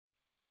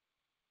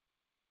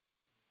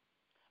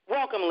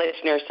Welcome,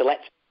 listeners, to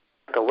Let's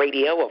Talk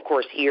Radio. Of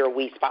course, here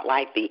we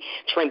spotlight the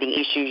trending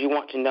issues you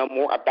want to know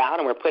more about,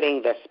 and we're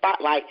putting the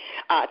spotlight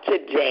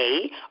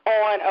today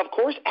on, of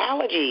course,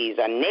 allergies,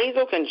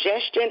 nasal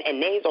congestion and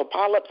nasal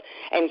polyps,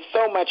 and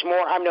so much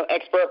more. I'm no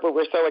expert, but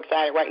we're so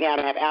excited right now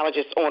to have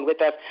allergists on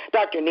with us,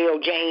 Dr. Neal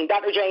Jain.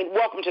 Dr. Jain,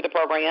 welcome to the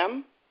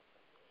program.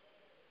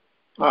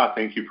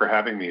 Thank you for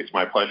having me. It's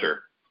my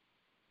pleasure.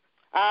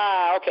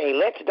 Okay,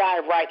 let's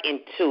dive right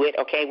into it,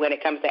 okay, when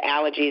it comes to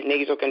allergies,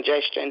 nasal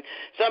congestion.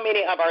 So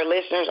many of our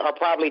listeners are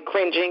probably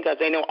cringing because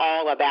they know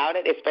all about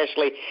it,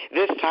 especially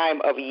this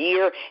time of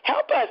year.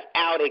 Help us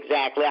out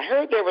exactly. I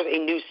heard there was a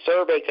new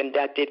survey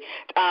conducted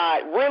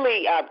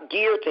really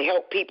geared to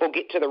help people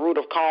get to the root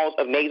of cause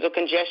of nasal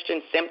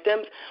congestion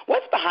symptoms.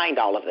 What's behind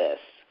all of this?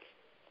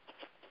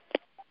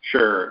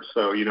 Sure.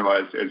 So,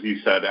 as you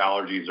said,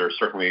 allergies are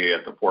certainly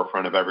at the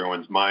forefront of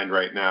everyone's mind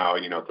right now.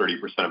 30%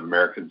 of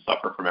Americans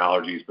suffer from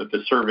allergies, but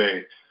the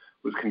survey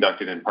was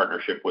conducted in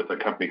partnership with a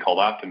company called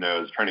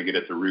Optinose, trying to get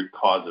at the root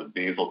cause of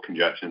nasal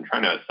congestion,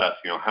 trying to assess,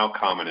 how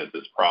common is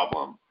this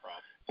problem.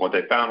 What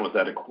they found was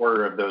that a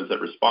quarter of those that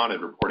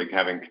responded reporting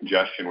having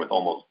congestion with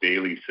almost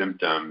daily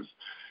symptoms,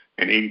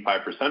 and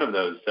 85% of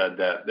those said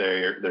that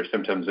their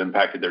symptoms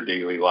impacted their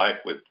daily life,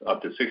 with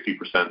up to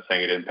 60%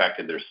 saying it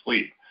impacted their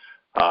sleep.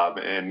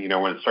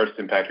 When it starts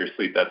to impact your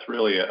sleep, that's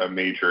really a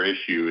major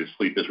issue.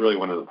 Sleep is really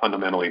one of the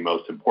fundamentally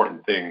most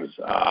important things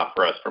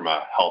for us from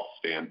a health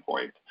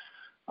standpoint.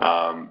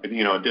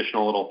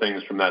 Additional little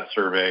things from that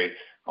survey,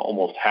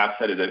 almost half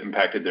said it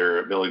impacted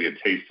their ability to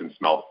taste and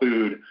smell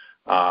food.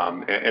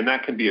 And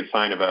that can be a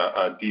sign of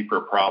a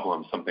deeper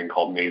problem, something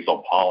called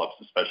nasal polyps,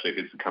 especially if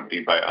it's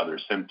accompanied by other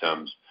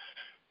symptoms.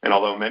 And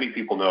although many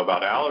people know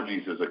about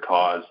allergies as a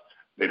cause,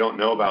 they don't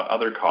know about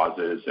other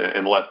causes,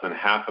 and less than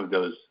half of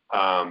those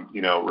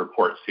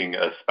report seeing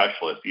a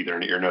specialist, either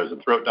an ear, nose,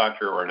 and throat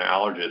doctor or an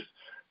allergist,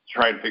 to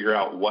try and figure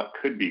out what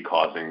could be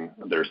causing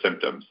their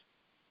symptoms.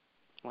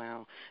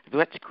 Wow,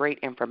 that's great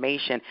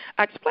information.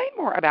 Explain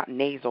more about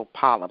nasal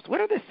polyps. What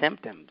are the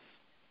symptoms?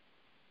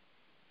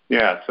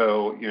 Yeah,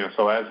 so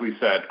as we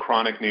said,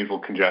 chronic nasal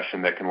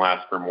congestion that can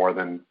last for more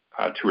than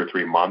 2 or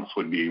 3 months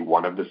would be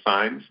one of the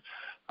signs.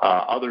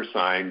 Other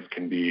signs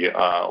can be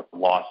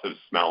loss of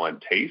smell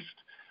and taste,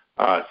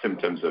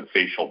 symptoms of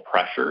facial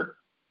pressure,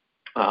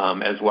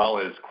 as well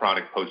as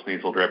chronic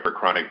postnasal drip or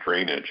chronic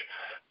drainage.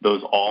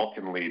 Those all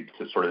can lead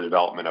to sort of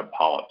development of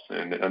polyps.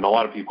 And a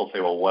lot of people say,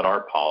 well, what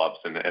are polyps?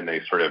 And they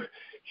sort of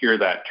hear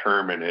that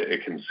term and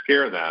it can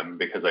scare them,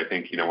 because I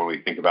think, when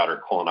we think about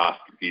our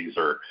colonoscopies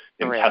or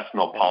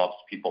intestinal polyps,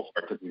 people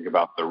start to think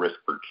about the risk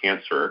for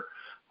cancer.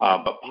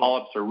 But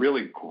polyps are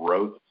really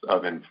growths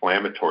of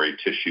inflammatory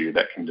tissue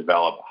that can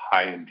develop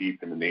high and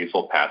deep in the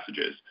nasal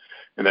passages.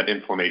 And that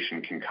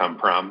inflammation can come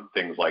from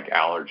things like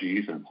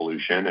allergies and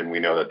pollution. And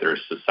we know that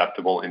there's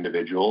susceptible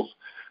individuals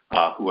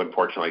who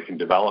unfortunately can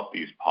develop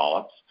these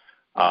polyps.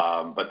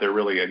 But they're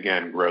really,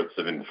 again, growths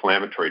of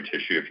inflammatory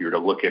tissue. If you were to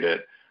look at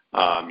it,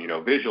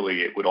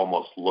 visually, it would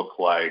almost look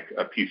like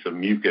a piece of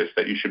mucus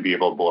that you should be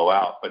able to blow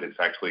out, but it's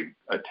actually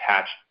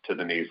attached to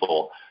the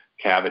nasal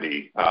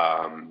cavity,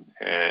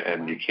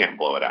 and you can't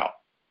blow it out.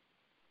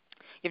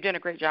 You've done a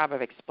great job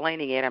of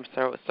explaining it. I'm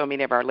so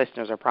many of our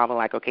listeners are probably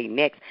like, okay,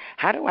 next,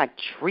 how do I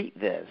treat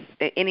this?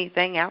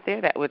 Anything out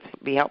there that would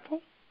be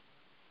helpful?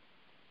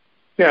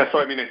 Yeah, so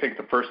I think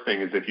the first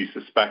thing is, if you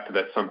suspect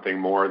that something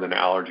more than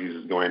allergies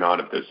is going on,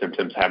 if those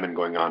symptoms have been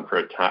going on for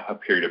a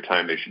period of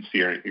time, they should see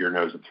your ear,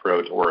 nose, and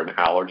throat or an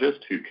allergist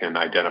who can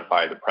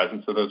identify the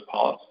presence of those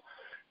polyps.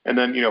 And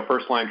then,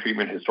 first-line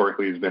treatment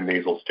historically has been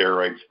nasal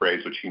steroid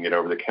sprays, which you can get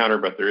over the counter,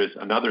 but there is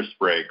another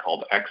spray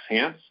called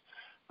Xhance,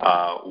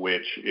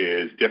 which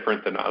is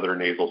different than other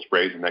nasal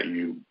sprays in that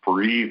you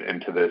breathe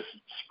into this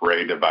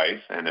spray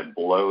device and it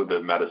blow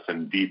the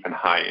medicine deep and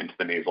high into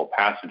the nasal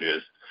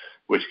passages,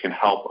 which can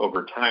help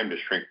over time to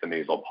shrink the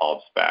nasal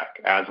polyps back.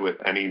 As with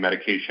any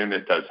medication,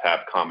 it does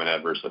have common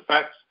adverse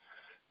effects,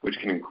 which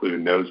can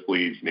include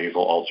nosebleeds,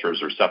 nasal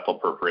ulcers, or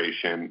septal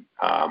perforation.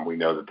 We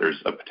know that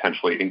there's a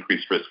potentially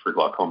increased risk for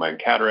glaucoma and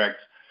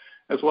cataracts,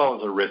 as well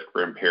as a risk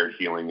for impaired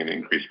healing and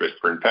increased risk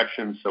for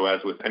infections. So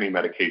as with any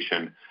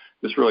medication,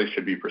 this really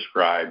should be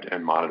prescribed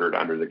and monitored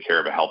under the care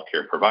of a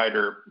healthcare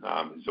provider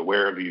who's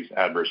aware of these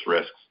adverse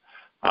risks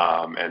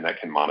and that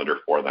can monitor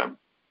for them.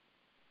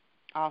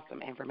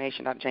 Awesome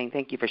information, Dr. Jain.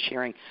 Thank you for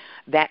sharing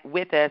that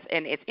with us.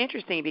 And it's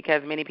interesting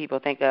because many people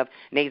think of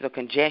nasal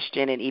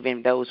congestion, and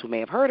even those who may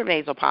have heard of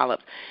nasal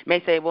polyps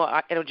may say,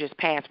 well, it'll just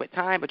pass with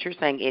time. But you're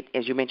saying it,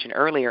 as you mentioned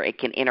earlier, it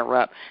can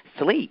interrupt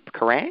sleep,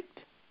 correct?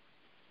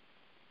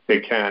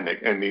 They can,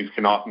 and these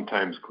can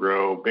oftentimes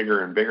grow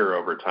bigger and bigger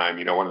over time.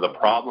 One of the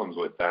problems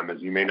with them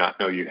is you may not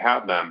know you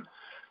have them,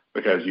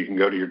 because you can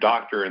go to your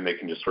doctor and they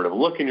can just sort of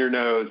look in your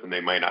nose and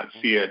they might not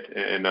see it.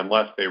 And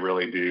unless they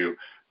really do,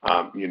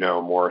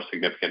 more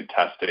significant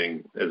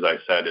testing, as I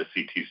said, a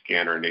CT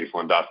scan or a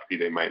nasal endoscopy,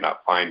 they might not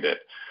find it.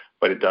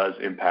 But it does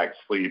impact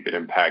sleep. It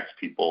impacts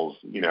people's,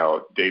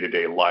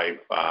 day-to-day life,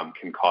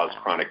 can cause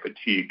chronic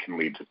fatigue, can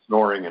lead to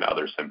snoring and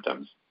other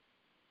symptoms.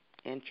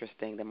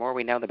 Interesting. The more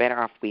we know, the better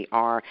off we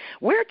are.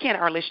 Where can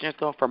our listeners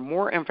go for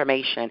more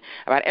information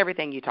about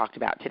everything you talked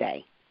about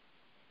today?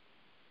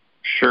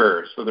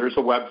 Sure. So there's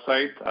a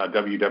website,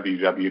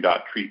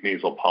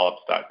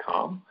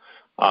 www.treatnasalpolyps.com,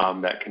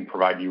 that can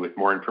provide you with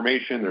more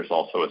information. There's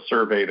also a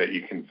survey that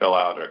you can fill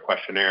out, a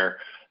questionnaire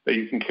that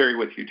you can carry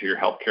with you to your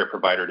healthcare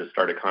provider to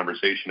start a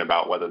conversation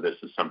about whether this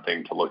is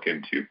something to look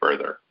into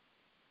further.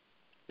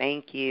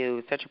 Thank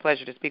you. Such a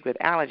pleasure to speak with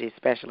allergy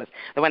specialist,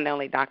 the one and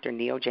only Dr.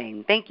 Neal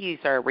Jain. Thank you,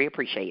 sir. We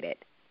appreciate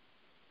it.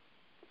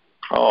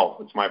 Oh,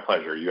 it's my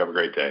pleasure. You have a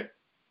great day.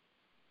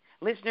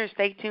 Listeners,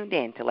 stay tuned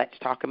in to Let's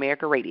Talk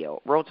America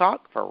Radio. Real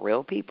talk for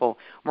real people.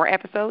 More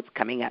episodes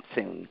coming up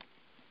soon.